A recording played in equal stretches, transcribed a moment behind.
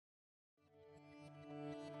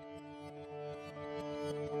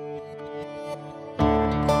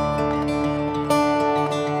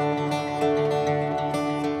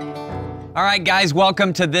All right, guys,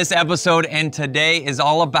 welcome to this episode, and today is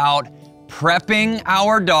all about prepping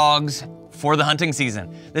our dogs for the hunting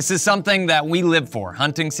season. This is something that we live for.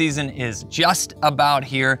 Hunting season is just about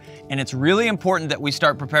here, and it's really important that we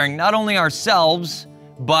start preparing not only ourselves,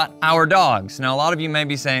 but our dogs. Now, a lot of you may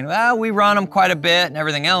be saying, well, we run them quite a bit and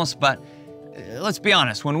everything else, but let's be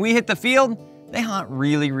honest, when we hit the field, they hunt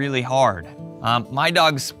really, really hard. My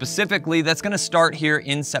dogs specifically, that's gonna start here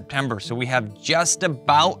in September. So we have just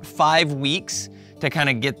about 5 weeks to kind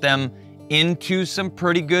of get them into some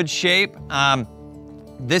pretty good shape.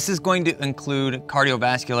 This is going to include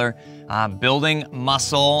cardiovascular, building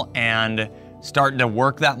muscle and starting to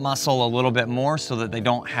work that muscle a little bit more so that they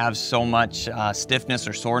don't have so much stiffness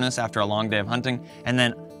or soreness after a long day of hunting. And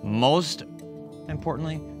then most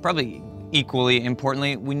importantly, probably equally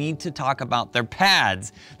importantly, we need to talk about their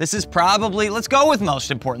pads. This is probably, let's go with most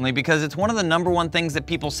importantly, because it's one of the #1 things that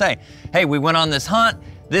people say. Hey, we went on this hunt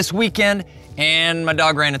this weekend and my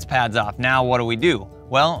dog ran its pads off. Now what do we do?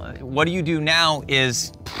 Well, what do you do now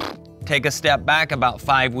is take a step back about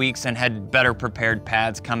 5 weeks and had better prepared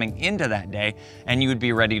pads coming into that day, and you would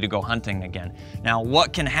be ready to go hunting again. Now,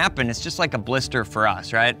 what can happen, it's just like a blister for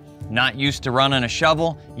us, right? Not used to running a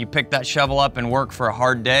shovel, you pick that shovel up and work for a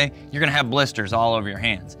hard day, you're gonna have blisters all over your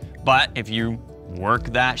hands. But if you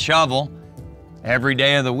work that shovel every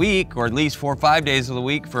day of the week, or at least 4 or 5 days of the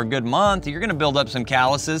week for a good month, you're gonna build up some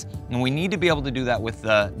calluses, and we need to be able to do that with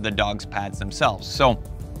the dog's pads themselves. So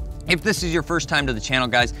if this is your first time to the channel,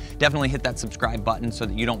 guys, definitely hit that subscribe button so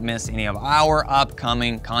that you don't miss any of our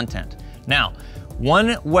upcoming content. Now,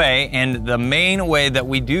 one way, and the main way that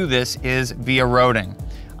we do this is via roding.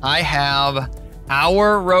 I have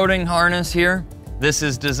our roding harness here. This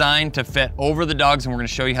is designed to fit over the dogs, and we're gonna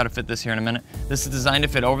show you how to fit this here in a minute. This is designed to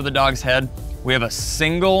fit over the dog's head. We have a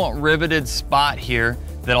single riveted spot here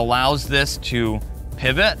that allows this to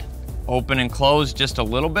pivot, open and close just a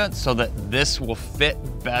little bit so that this will fit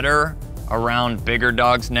better around bigger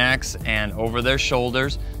dogs' necks and over their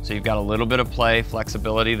shoulders. So you've got a little bit of play,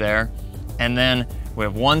 flexibility there. And then we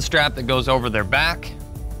have one strap that goes over their back.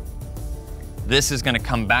 This is gonna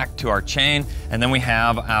come back to our chain, and then we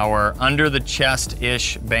have our under the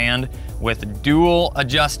chest-ish band with dual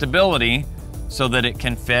adjustability so that it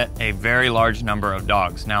can fit a very large number of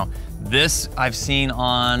dogs. Now, this I've seen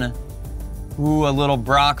on a little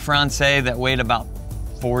Brock Francais that weighed about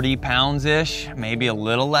 40 pounds-ish, maybe a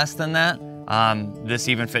little less than that. This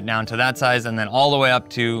even fit down to that size, and then all the way up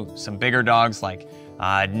to some bigger dogs like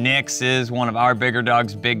Nix is one of our bigger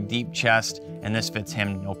dogs, big deep chest, and this fits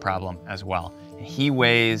him no problem as well. He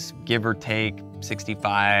weighs, give or take,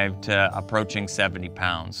 65 to approaching 70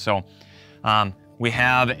 pounds. So we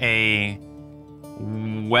have a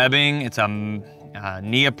webbing, it's a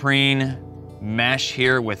neoprene mesh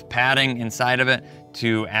here with padding inside of it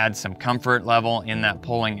to add some comfort level in that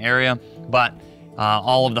pulling area. But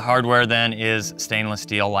all of the hardware then is stainless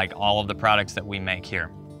steel, like all of the products that we make here.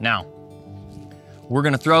 Now, we're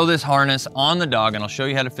gonna throw this harness on the dog, and I'll show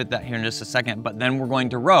you how to fit that here in just a second, but then we're going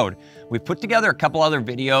to rode. We've put together a couple other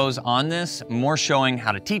videos on this, more showing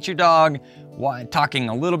how to teach your dog, talking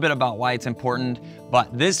a little bit about why it's important,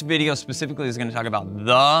 but this video specifically is gonna talk about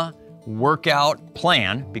the workout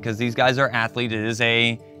plan, because these guys are athletes. It is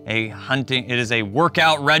it is a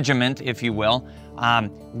workout regiment, if you will.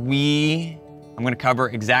 I'm gonna cover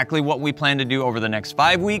exactly what we plan to do over the next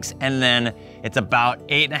 5 weeks, and then it's about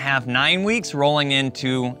 8.5, 9 weeks rolling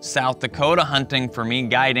into South Dakota hunting for me,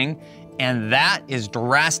 guiding, and that is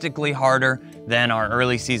drastically harder than our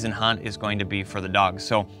early season hunt is going to be for the dogs.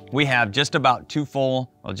 So we have just about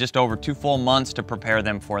just over 2 full months to prepare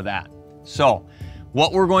them for that. So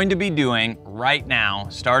what we're going to be doing right now,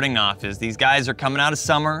 starting off, is these guys are coming out of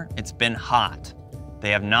summer. It's been hot. They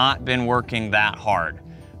have not been working that hard.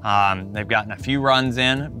 They've gotten a few runs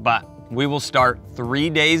in, but we will start 3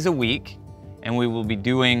 days a week, and we will be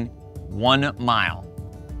doing 1 mile.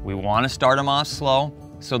 We want to start them off slow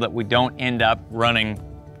so that we don't end up running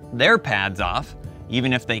their pads off,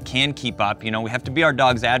 even if they can keep up. You know, we have to be our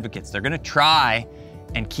dog's advocates. They're gonna try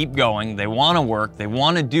and keep going. They wanna work, they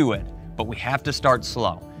wanna do it, but we have to start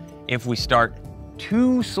slow. If we start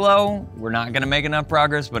too slow, we're not gonna make enough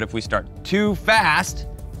progress, but if we start too fast,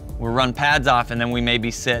 we'll run pads off, and then we may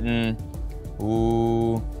be sitting,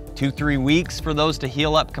 2-3 weeks for those to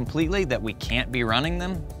heal up completely, that we can't be running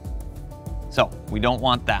them. So we don't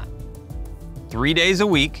want that. 3 days a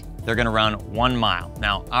week, they're gonna run 1 mile.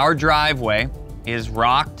 Now, our driveway is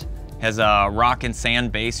rocked, has a rock and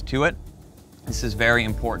sand base to it. This is very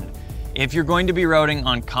important. If you're going to be roding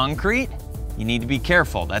on concrete, you need to be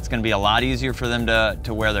careful. That's gonna be a lot easier for them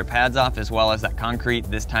to wear their pads off, as well as that concrete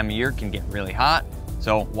this time of year can get really hot.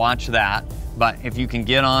 So watch that. But if you can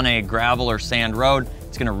get on a gravel or sand road,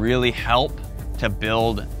 it's gonna really help to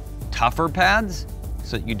build tougher pads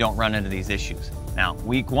so that you don't run into these issues. Now,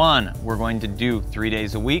 week 1, we're going to do 3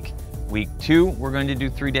 days a week. Week 2, we're going to do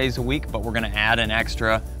 3 days a week, but we're gonna add an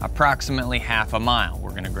extra approximately half a mile.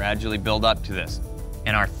 We're gonna gradually build up to this.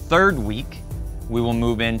 In our 3rd week, we will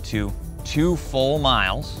move into 2 full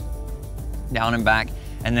miles down and back.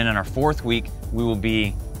 And then in our 4th week, we will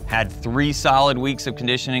had 3 solid weeks of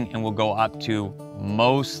conditioning, and we'll go up to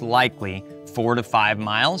most likely 4 to 5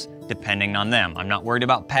 miles, depending on them. I'm not worried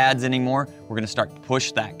about pads anymore. We're gonna start to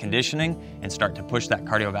push that conditioning and start to push that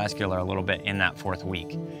cardiovascular a little bit in that 4th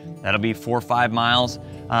week. That'll be 4 or 5 miles.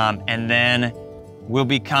 And then we'll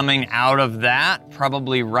be coming out of that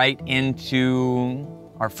probably right into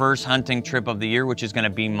our first hunting trip of the year, which is gonna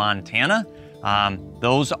be Montana.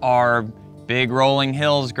 Those are big rolling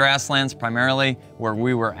hills, grasslands primarily, where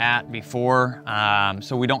we were at before.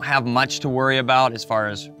 So we don't have much to worry about as far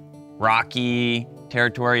as rocky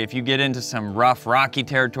territory. If you get into some rough, rocky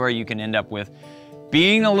territory, you can end up with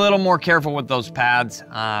being a little more careful with those pads.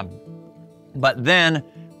 But then,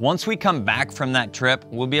 once we come back from that trip,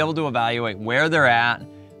 we'll be able to evaluate where they're at.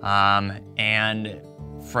 And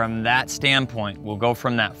from that standpoint, we'll go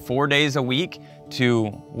from that 4 days a week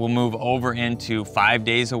we'll move over into 5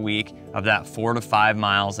 days a week of that 4 to 5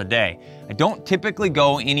 miles a day. I don't typically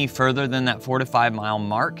go any further than that 4 to 5 mile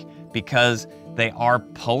mark because they are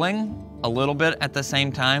pulling a little bit at the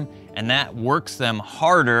same time, and that works them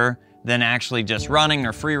harder than actually just running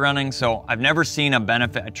or free running. So I've never seen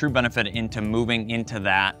a true benefit into moving into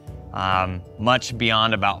that much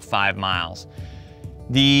beyond about 5 miles.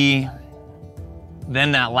 Then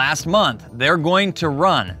that last month, they're going to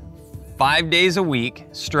run 5 days a week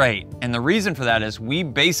straight. And the reason for that is we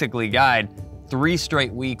basically guide 3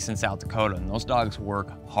 straight weeks in South Dakota, and those dogs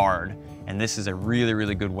work hard. And this is a really,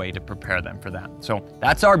 really good way to prepare them for that. So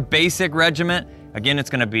that's our basic regiment. Again,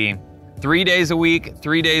 it's gonna be 3 days a week,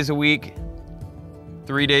 3 days a week,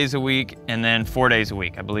 3 days a week, and then 4 days a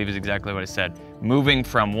week, I believe is exactly what I said. Moving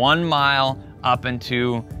from 1 mile up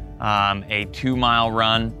into a 2 mile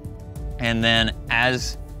run, and then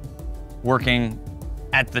as working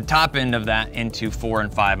at the top end of that into 4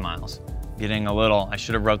 and 5 miles. Getting a little, I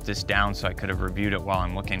should have wrote this down so I could have reviewed it while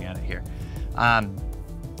I'm looking at it here.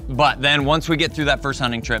 But then once we get through that first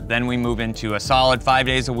hunting trip, then we move into a solid 5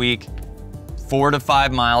 days a week, 4 to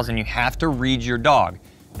 5 miles, and you have to read your dog.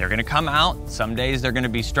 They're gonna come out. Some days they're gonna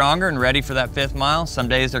be stronger and ready for that 5th mile. Some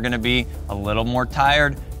days they're gonna be a little more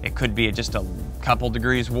tired. It could be just a couple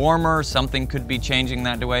degrees warmer. Something could be changing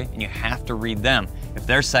that way, and you have to read them. If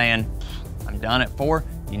they're saying, I'm done at 4,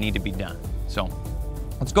 you need to be done. So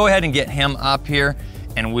let's go ahead and get him up here,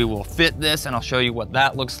 and we will fit this, and I'll show you what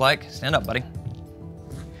that looks like. Stand up, buddy.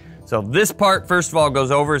 So this part, first of all,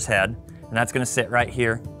 goes over his head, and that's gonna sit right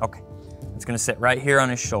here. Okay, it's gonna sit right here on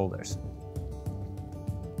his shoulders.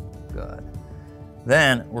 Good.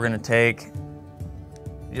 Then we're gonna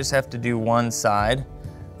you just have to do one side,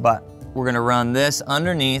 but we're gonna run this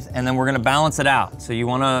underneath, and then we're gonna balance it out. So you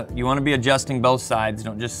wanna be adjusting both sides,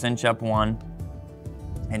 don't just cinch up one.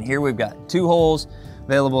 And here we've got 2 holes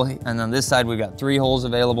available, and on this side we've got 3 holes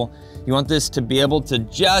available. You want this to be able to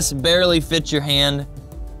just barely fit your hand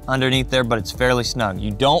underneath there, but it's fairly snug.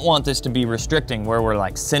 You don't want this to be restricting where we're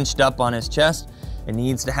like cinched up on his chest. It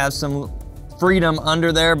needs to have some freedom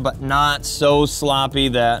under there, but not so sloppy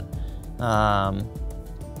that,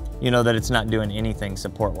 that it's not doing anything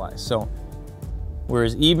support-wise. So we're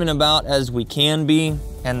as even about as we can be,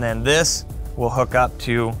 and then this will hook up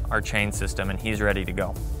to our chain system, and he's ready to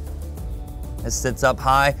go. It sits up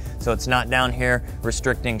high, so it's not down here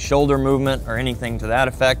restricting shoulder movement or anything to that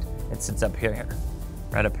effect. It sits up here,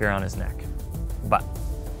 right up here on his neck. But,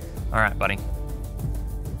 all right, buddy.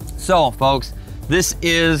 So, folks, this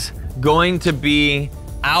is going to be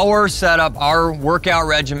our setup, our workout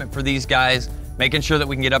regiment for these guys, making sure that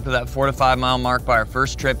we can get up to that 4 to 5 mile mark by our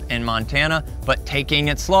first trip in Montana, but taking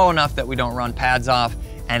it slow enough that we don't run pads off,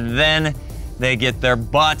 and then they get their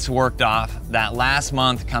butts worked off that last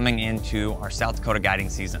month coming into our South Dakota guiding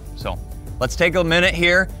season. So let's take a minute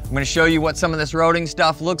here. I'm gonna show you what some of this roading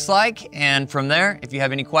stuff looks like, and from there, if you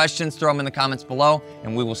have any questions, throw them in the comments below,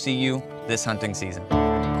 and we will see you this hunting season.